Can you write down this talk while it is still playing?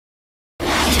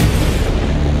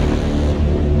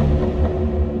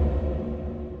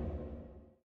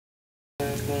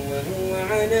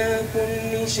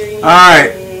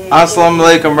Alright, Assalamu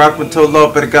alaikum,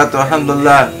 rahmatullah, barakatuh,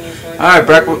 alhamdulillah. Alright,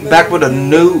 back with a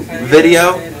new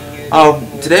video.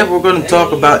 Today we're going to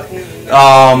talk about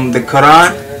the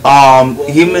Quran,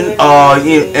 human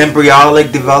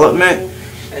embryonic development.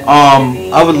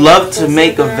 I would love to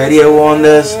make a video on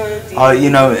this, a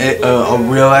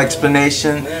real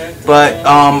explanation, but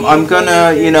I'm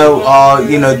gonna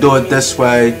do it this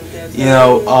way,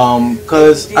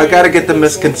 because I gotta get the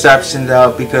misconceptions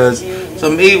out, because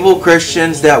some evil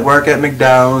Christians that work at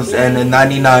McDonald's and a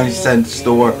 99-cent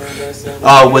store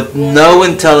with no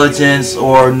intelligence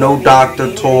or no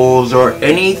doctor tools or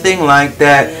anything like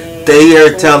that, they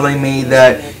are telling me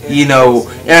that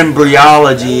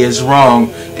embryology is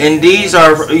wrong, and these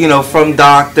are from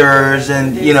doctors,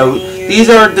 and these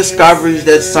are discoveries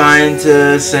that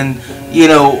scientists and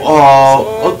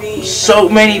so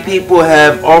many people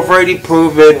have already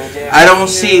proven. I don't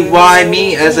see why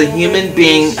me as a human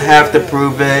being have to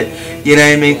prove it. You know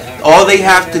what I mean? All they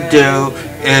have to do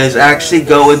is actually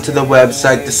go into the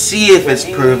website to see if it's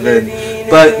proven.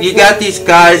 But you got these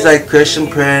guys like Christian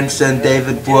Prince and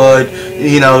David Wood,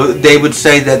 they would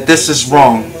say that this is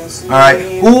wrong. Alright?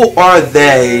 Who are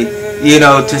they,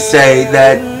 to say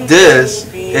that this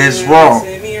is wrong?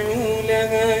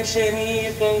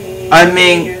 I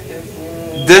mean,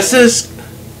 this is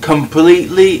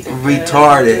completely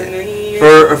retarded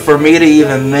for me to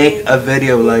even make a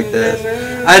video like this.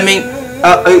 I mean,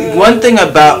 one thing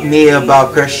about me,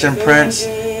 about Christian Prince,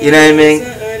 you know what I mean?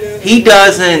 He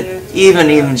doesn't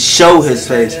even show his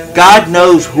face. God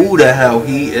knows who the hell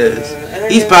he is.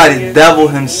 He's probably the devil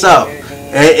himself.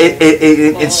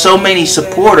 And so many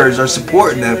supporters are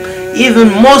supporting him. Even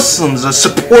Muslims are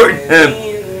supporting him.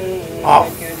 Oh,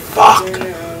 fuck.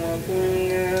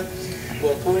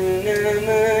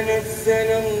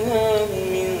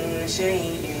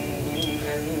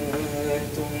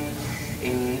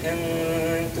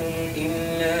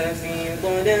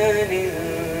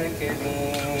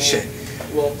 Shit.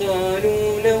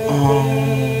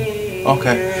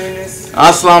 Okay.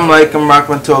 Assalamu alaikum,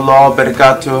 rahmatullah,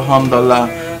 barakatuh, alhamdulillah.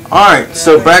 Alright,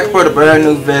 so back for the brand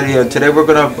new video. Today we're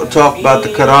going to talk about the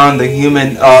Quran, the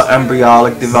human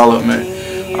embryonic development.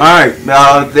 Alright,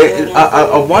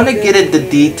 I want to get into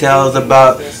details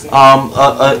about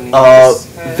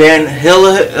Van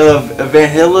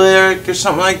Hillerick or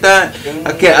something like that.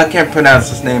 I can't pronounce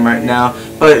his name right now.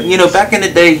 But back in the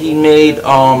day he made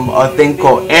a thing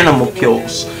called animal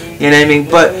kills. You know what I mean?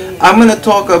 But I'm gonna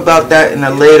talk about that in a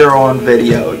later on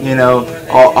video.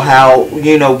 How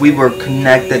we were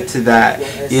connected to that.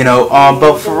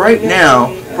 But for right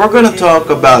now, we're gonna talk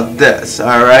about this.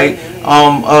 All right.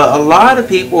 A lot of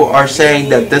people are saying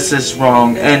that this is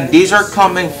wrong, and these are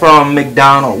coming from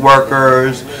McDonald's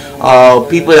workers,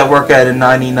 people that work at a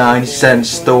 99-cent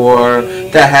store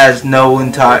that has no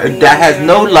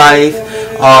life.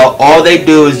 All they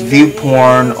do is view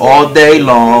porn all day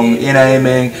long. You know what I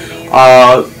mean?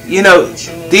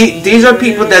 These are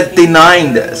people that's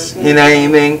denying this. You know what I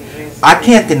mean? I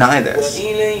can't deny this.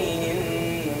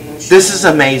 This is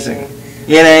amazing.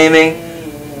 You know what I mean?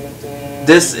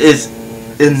 This is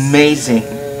amazing.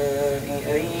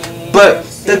 But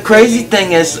the crazy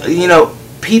thing is,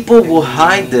 people will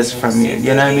hide this from you.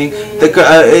 You know what I mean?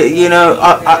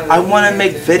 I want to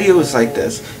make videos like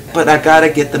this, but I gotta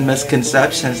get the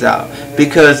misconceptions out,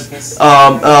 because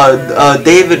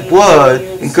David Wood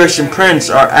and Christian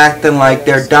Prince are acting like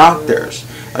they're doctors.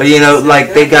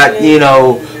 Like they got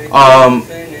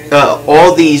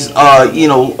all these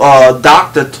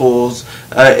doctor tools,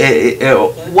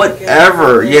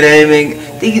 whatever. You know what I mean?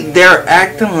 They're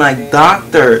acting like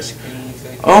doctors.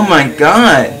 Oh my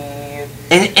God.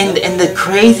 And the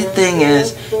crazy thing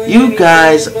is, you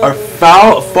guys are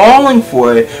falling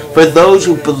for it, for those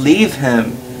who believe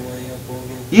him.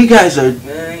 You guys are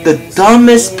the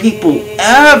dumbest people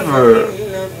ever.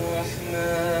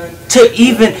 To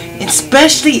even,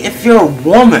 especially if you're a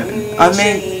woman. I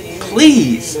mean,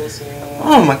 please.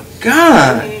 Oh my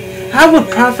God. How would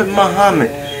Prophet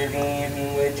Muhammad,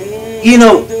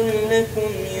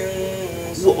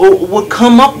 would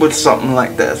come up with something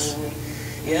like this?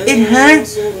 It had,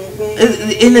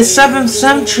 in the 7th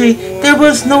century, there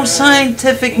was no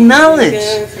scientific knowledge.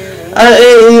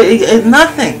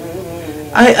 Nothing.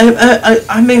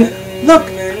 I mean, look,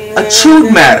 a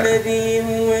chewed matter.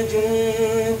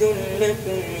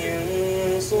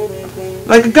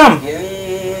 Like a gum.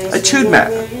 A chewed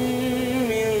matter.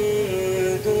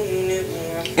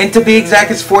 And to be exact,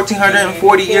 it's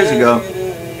 1440 years ago.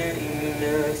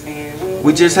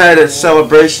 We just had a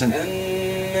celebration.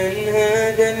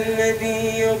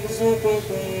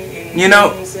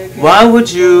 Why would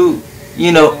you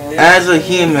you know, as a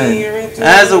human,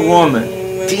 as a woman,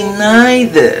 deny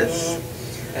this.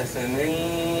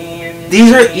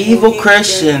 These are evil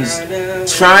Christians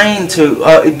trying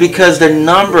to, because their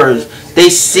numbers, they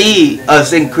see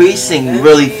us increasing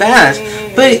really fast.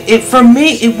 But for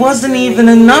me, it wasn't even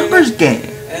a numbers game.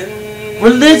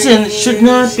 Religion should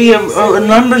not be a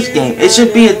numbers game. It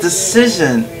should be a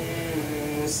decision.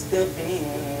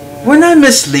 We're not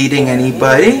misleading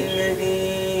anybody.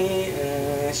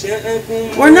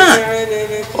 We're not.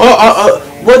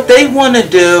 What they want to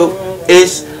do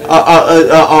is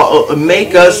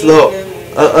make us look,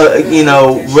 you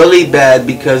know, really bad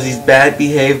because these bad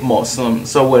behaved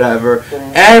Muslims or whatever.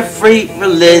 Every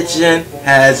religion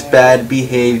has bad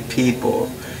behaved people,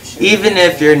 even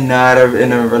if you're not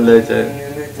in a religion.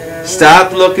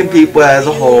 Stop looking people as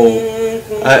a whole,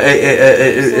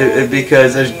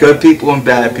 because there's good people and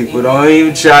bad people. Don't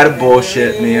even try to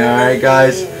bullshit me, alright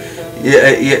guys?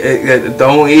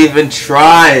 Don't even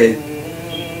try it.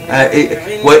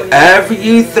 Whatever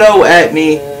you throw at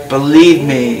me, believe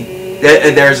me,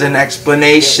 there's an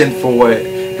explanation for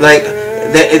it. Like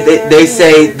they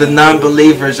say, the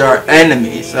non-believers are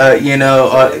enemies. You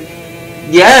know,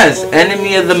 yes,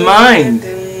 enemy of the mind.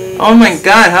 Oh my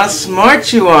God, how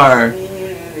smart you are.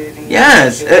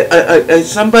 Yes,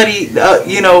 somebody,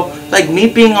 you know, like me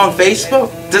being on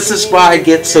Facebook, this is why I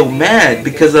get so mad,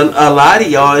 because a lot of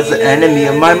y'all is the enemy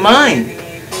of my mind.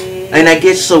 And I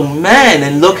get so mad,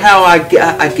 and look how I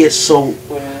get so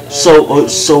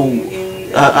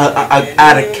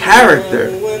out of character.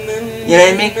 You know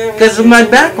what I mean? Because of my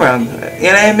background.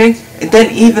 You know what I mean? And then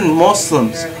even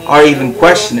Muslims are even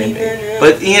questioning me.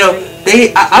 But you know,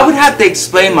 I would have to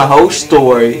explain my whole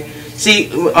story.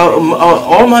 See,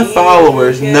 all my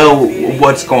followers know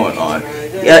what's going on.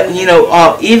 You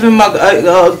know, even my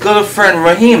good friend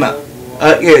Rahima,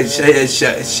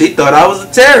 she thought I was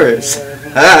a terrorist.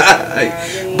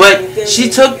 But she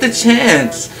took the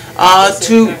chance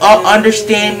to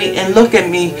understand me and look at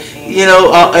me, you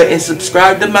know, and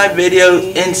subscribe to my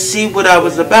videos and see what I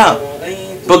was about.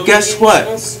 But guess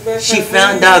what? She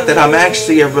found out that I'm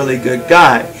actually a really good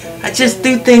guy. I just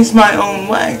do things my own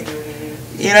way.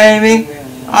 You know what I mean?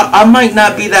 I might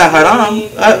not be that haram.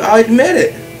 I admit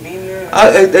it.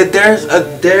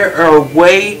 There are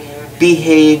way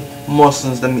behaved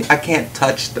Muslims than me. I can't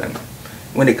touch them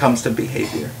when it comes to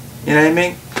behavior. You know what I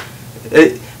mean?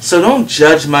 So don't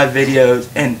judge my videos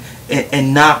and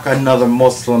knock another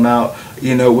Muslim out,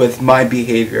 you know, with my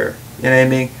behavior. You know what I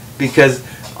mean? Because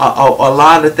a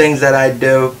lot of things that I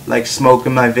do, like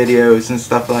smoking my videos and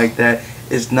stuff like that,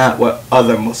 is not what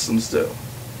other Muslims do.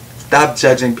 Stop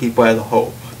judging people as a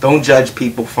whole. Don't judge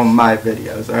people from my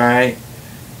videos, alright?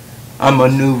 I'm a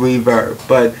new revert,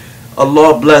 but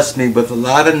Allah blessed me with a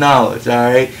lot of knowledge,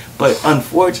 alright? But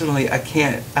unfortunately, I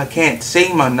can't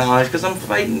say my knowledge because I'm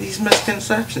fighting these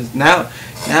misconceptions. Now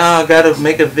I gotta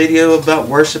make a video about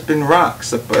worshiping rocks,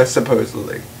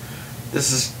 supposedly.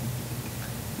 This is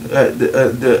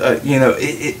you know,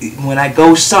 when I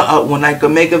go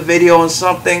make a video on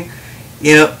something,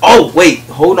 you know, oh wait,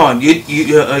 hold on,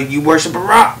 you worship a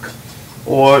rock,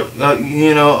 or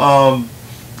you know,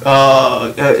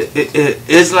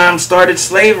 Islam started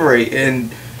slavery,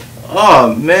 and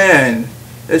oh man,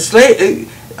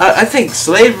 I think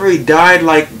slavery died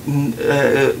like in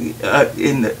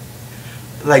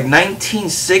like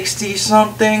 1960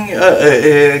 something,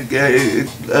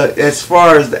 as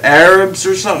far as the Arabs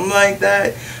or something like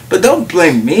that. But don't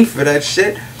blame me for that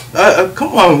shit.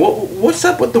 Come on, what's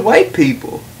up with the white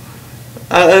people?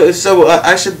 So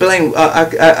I should blame.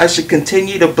 I should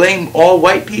continue to blame all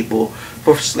white people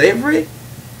for slavery.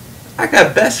 I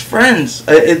got best friends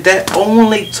that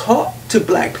only talk to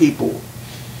black people.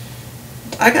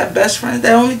 I got best friends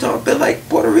that only talk to like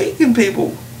Puerto Rican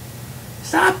people.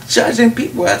 Stop judging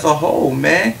people as a whole,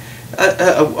 man.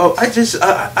 I just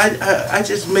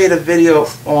made a video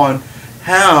on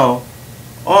how.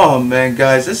 Oh man,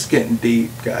 guys, this is getting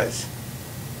deep, guys.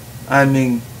 I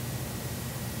mean,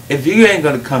 if you ain't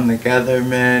gonna come together,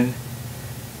 man,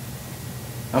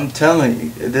 I'm telling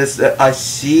you, this. I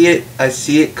see it. I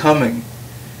see it coming.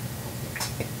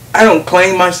 I don't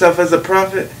claim myself as a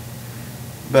prophet,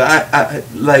 but I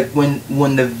like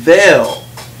when the veil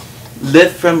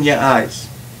lift from your eyes,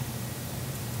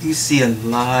 you see a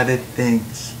lot of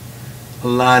things. A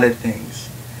lot of things.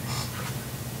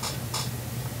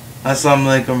 Assalamu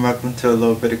alaikum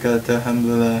warahmatullahi wabarakatuh.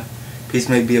 Alhamdulillah. Peace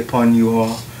may be upon you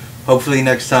all. Hopefully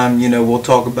next time, you know, we'll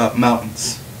talk about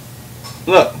mountains.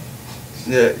 Look,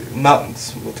 the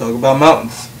mountains. We'll talk about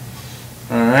mountains.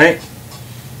 Alright?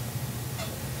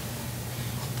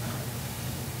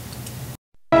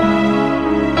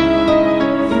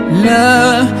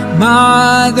 لا ما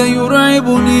عاد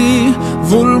يرعبني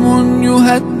ظلم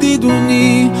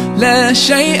يهددني، لا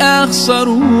شيء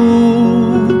أخسره.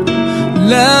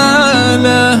 لا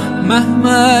لا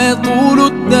مهما يطول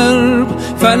الدرب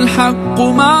فالحق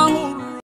معه.